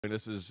mean,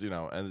 this is,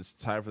 and it's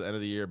time for the end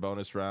of the year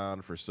bonus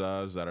round for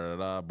subs.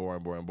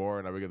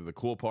 Boring. Now we get to the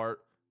cool part.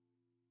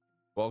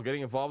 While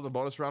getting involved in the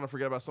bonus round, don't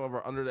forget about some of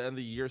our under the end of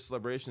the year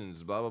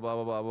celebrations. Blah blah blah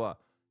blah blah blah.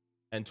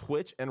 And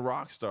Twitch and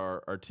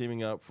Rockstar are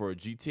teaming up for a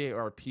GTA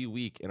RP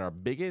week in our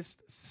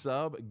biggest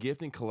sub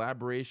gifting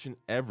collaboration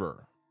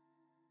ever.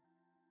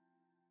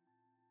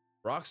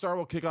 Rockstar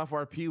will kick off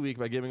RP week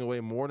by giving away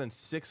more than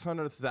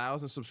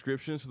 600,000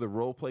 subscriptions to the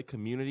roleplay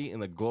community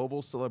in the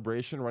global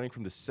celebration running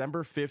from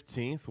December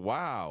 15th.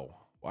 Wow.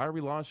 Why are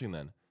we launching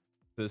then?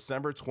 To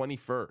December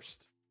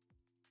 21st.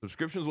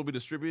 Subscriptions will be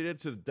distributed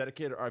to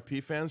dedicated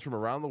RP fans from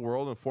around the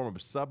world in the form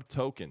of sub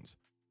tokens.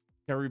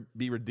 Can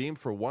be redeemed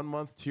for 1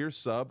 month tier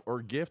sub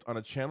or gift on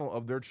a channel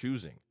of their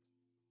choosing.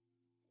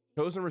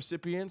 Chosen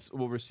recipients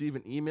will receive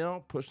an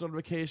email, push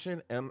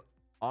notification, and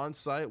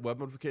on-site web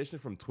notification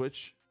from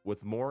Twitch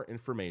with more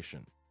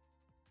information.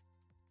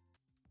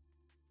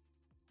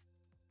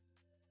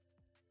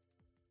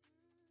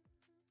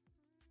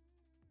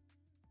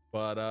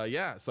 But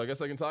yeah, so I guess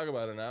I can talk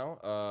about it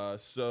now.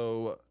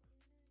 So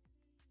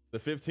the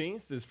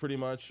 15th is pretty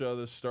much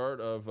the start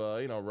of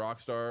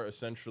Rockstar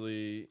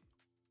essentially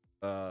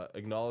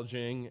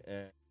acknowledging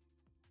and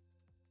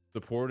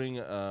supporting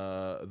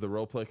the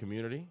roleplay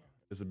community.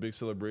 It's a big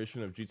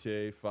celebration of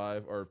GTA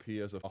 5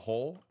 RP as a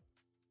whole.